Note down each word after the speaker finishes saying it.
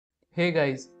Hey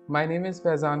guys, my name is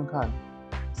Faizan Khan.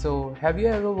 So, have you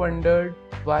ever wondered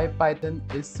why Python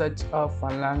is such a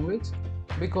fun language?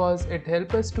 Because it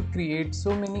helps us to create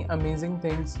so many amazing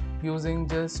things using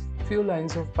just few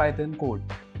lines of Python code.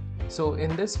 So,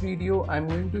 in this video, I'm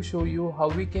going to show you how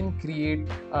we can create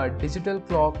a digital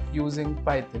clock using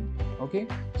Python. Okay,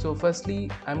 so firstly,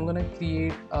 I'm gonna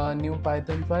create a new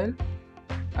Python file.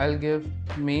 I'll give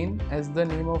main as the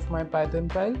name of my Python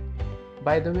file.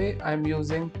 By the way, I'm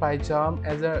using PyCharm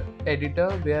as an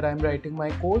editor where I'm writing my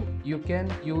code. You can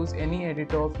use any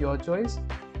editor of your choice.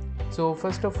 So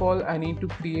first of all, I need to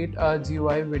create a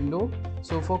GUI window.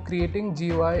 So for creating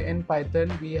GUI in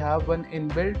Python, we have one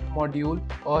inbuilt module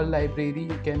or library,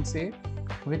 you can say,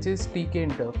 which is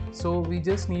tkinter. So we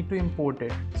just need to import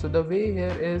it. So the way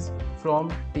here is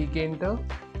from tkinter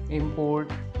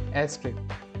import asterisk.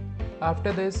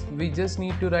 After this, we just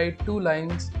need to write two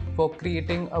lines for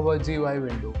creating our GUI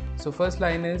window. So first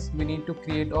line is we need to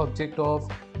create object of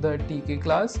the tk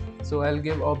class. So I'll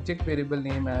give object variable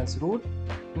name as root.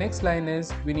 Next line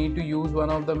is we need to use one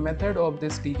of the method of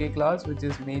this tk class, which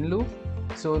is main loop.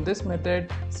 So this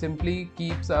method simply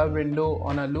keeps our window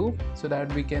on a loop so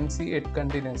that we can see it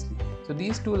continuously. So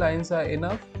these two lines are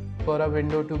enough for a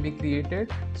window to be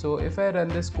created. So if I run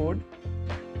this code,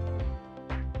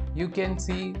 you can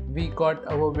see we got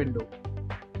our window.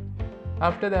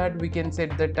 After that, we can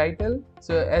set the title.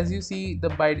 So as you see, the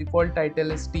by default title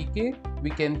is tk.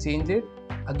 We can change it.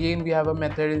 Again, we have a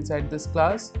method inside this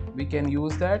class. We can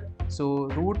use that. So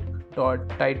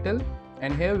root.title,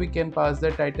 and here we can pass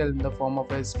the title in the form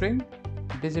of a string,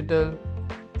 digital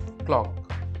clock,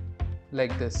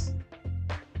 like this.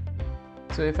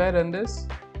 So if I run this,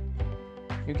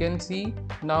 you can see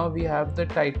now we have the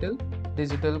title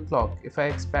digital clock. If I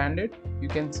expand it, you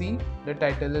can see the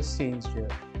title is changed here.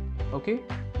 Okay,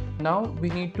 now we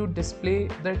need to display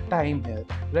the time here,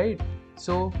 right?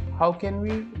 So how can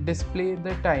we display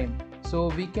the time? So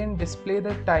we can display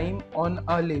the time on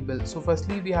a label. So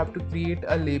firstly, we have to create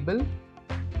a label,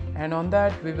 and on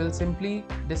that we will simply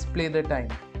display the time.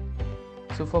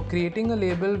 So for creating a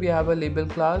label, we have a label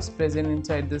class present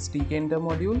inside this tkinter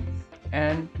module.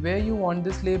 And where you want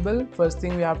this label, first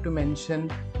thing we have to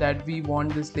mention that we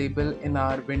want this label in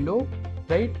our window,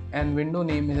 right? And window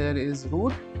name here is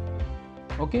root.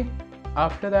 Okay,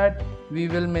 after that we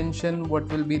will mention what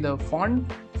will be the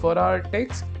font for our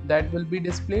text that will be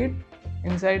displayed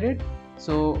inside it.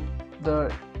 So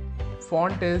the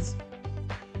font is,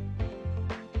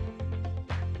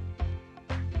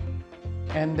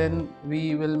 and then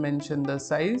we will mention the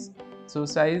size. So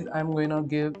size I'm going to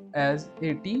give as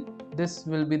 80. This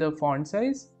will be the font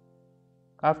size.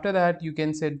 After that, you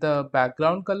can set the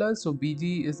background color. So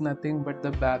bg is nothing but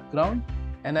the background,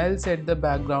 and I'll set the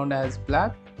background as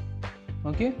black.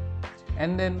 Okay,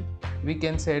 and then we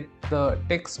can set the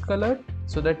text color.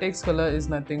 So the text color is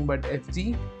nothing but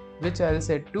fg, which I'll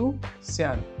set to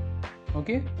cyan.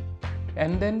 Okay,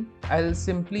 and then I'll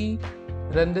simply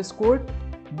run this code,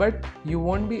 but you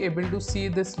won't be able to see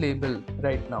this label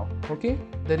right now. Okay,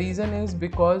 the reason is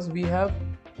because we have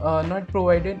not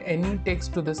provided any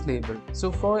text to this label.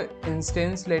 So for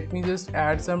instance, let me just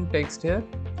add some text here.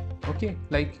 Okay,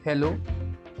 like hello.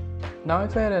 Now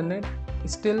if I run it,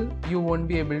 still you won't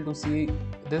be able to see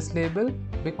this label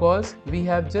because we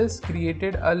have just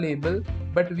created a label,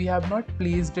 but we have not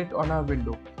placed it on our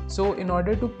window. So in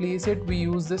order to place it, we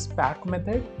use this pack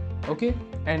method. Okay,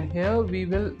 and here we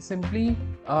will simply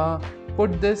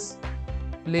put this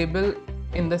label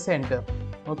in the center.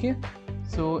 Okay,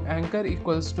 so anchor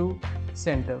equals to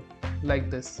center, like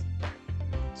this.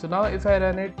 So now if I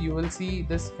run it, you will see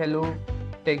this hello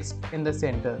text in the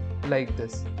center, like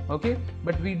this. Okay,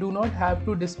 but we do not have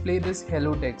to display this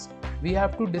hello text. We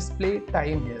have to display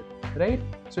time here, right?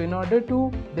 So in order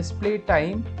to display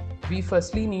time, we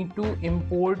firstly need to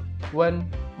import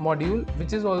one module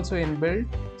which is also inbuilt.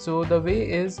 So the way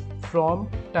is from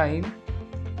time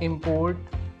import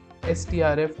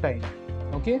strf time.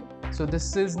 Okay, so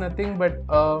this is nothing but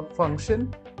a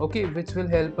function, okay, which will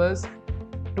help us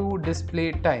to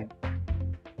display time,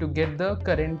 to get the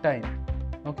current time.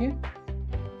 Okay,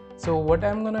 so what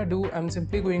I'm gonna do, I'm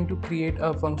simply going to create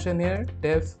a function here,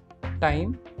 def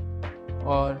time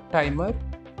or timer,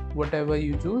 whatever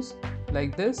you choose,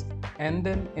 like this. And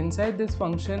then inside this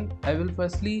function, I will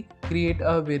firstly create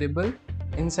a variable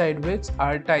inside which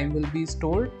our time will be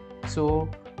stored. So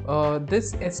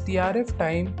this strf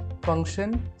time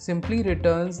function simply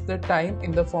returns the time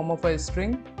in the form of a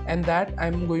string, and that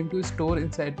I'm going to store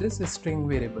inside this string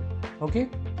variable. Okay,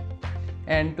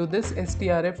 and to this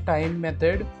strf time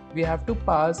method, we have to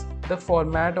pass the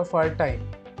format of our time.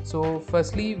 So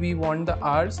firstly we want the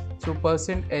hours, so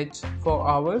 %h for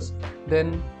hours,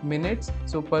 then minutes,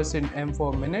 so %m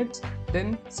for minutes,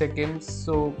 then seconds,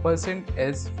 so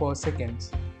 %s for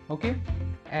seconds. Okay,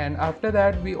 and after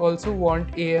that we also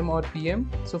want am or pm,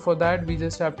 so for that we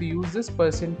just have to use this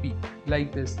 %p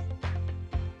like this.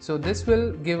 So this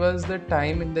will give us the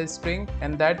time in the string,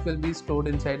 and that will be stored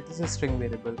inside this string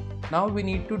variable. Now we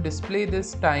need to display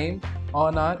this time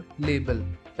on our label,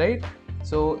 right?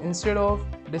 So instead of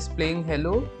displaying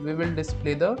hello, we will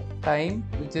display the time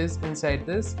which is inside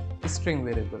this string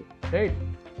variable, right?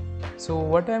 So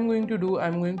what I'm going to do,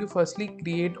 I'm going to firstly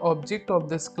create object of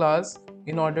this class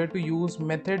in order to use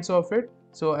methods of it.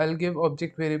 So I'll give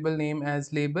object variable name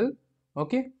as label,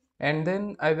 okay, and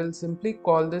then I will simply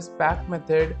call this pack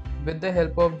method with the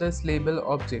help of this label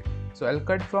object. So I'll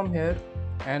cut from here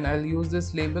and I'll use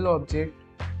this label object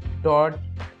dot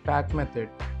pack method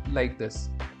like this,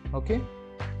 okay.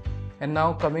 And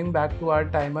now coming back to our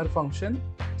timer function,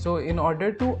 so in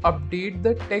order to update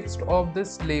the text of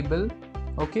this label,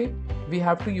 okay, we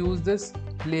have to use this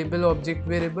label object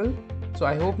variable. So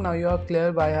I hope now you are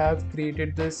clear why I have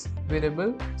created this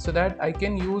variable, so that I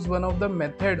can use one of the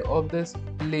method of this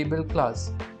label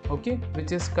class, okay,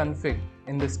 which is config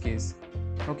in this case,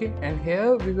 okay. And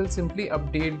here we will simply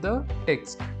update the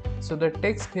text. So the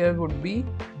text here would be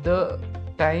the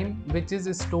time which is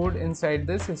stored inside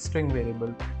this string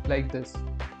variable like this.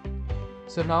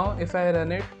 So now if I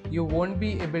run it, you won't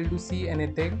be able to see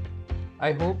anything.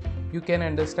 I hope you can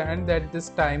understand that this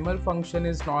timer function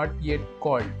is not yet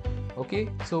called, okay.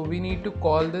 So we need to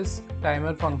call this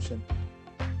timer function.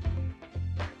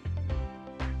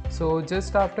 So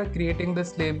just after creating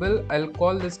this label, I'll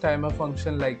call this timer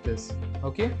function like this,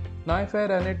 okay. Now if I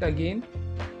run it again,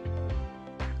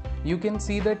 you can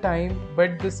see the time,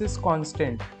 but this is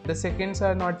constant. The seconds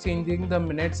are not changing, the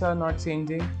minutes are not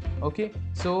changing, okay.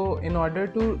 So in order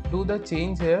to do the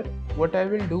change here, what I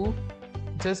will do,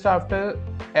 just after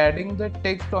adding the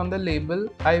text on the label,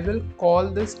 I will call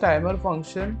this timer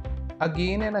function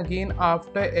again and again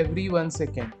after every 1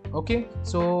 second, okay.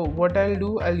 So what I'll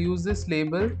do, I'll use this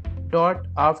label dot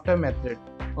after method,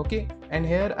 okay, and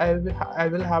here I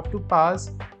will have to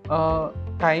pass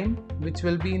time which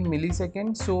will be in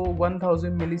milliseconds. So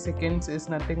 1000 milliseconds is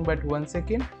nothing but 1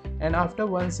 second, and after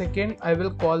 1 second I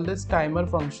will call this timer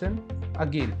function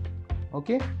again,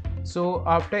 okay. So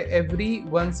after every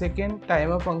 1 second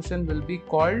timer function will be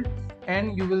called,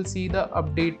 and you will see the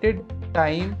updated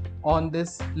time on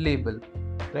this label,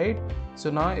 right?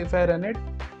 So now if I run it,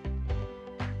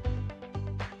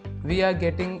 we are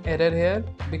getting error here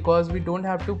because we don't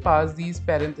have to pass these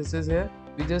parentheses here,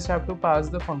 we just have to pass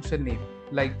the function name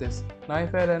like this. Now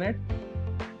if I run it,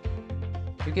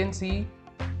 you can see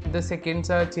the seconds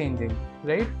are changing,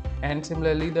 right? And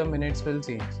similarly the minutes will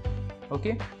change,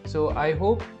 okay. So I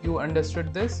hope you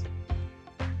understood this.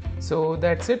 So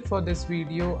that's it for this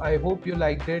video. I hope you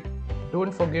liked it.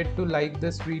 Don't forget to like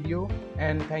this video,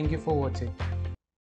 and thank you for watching.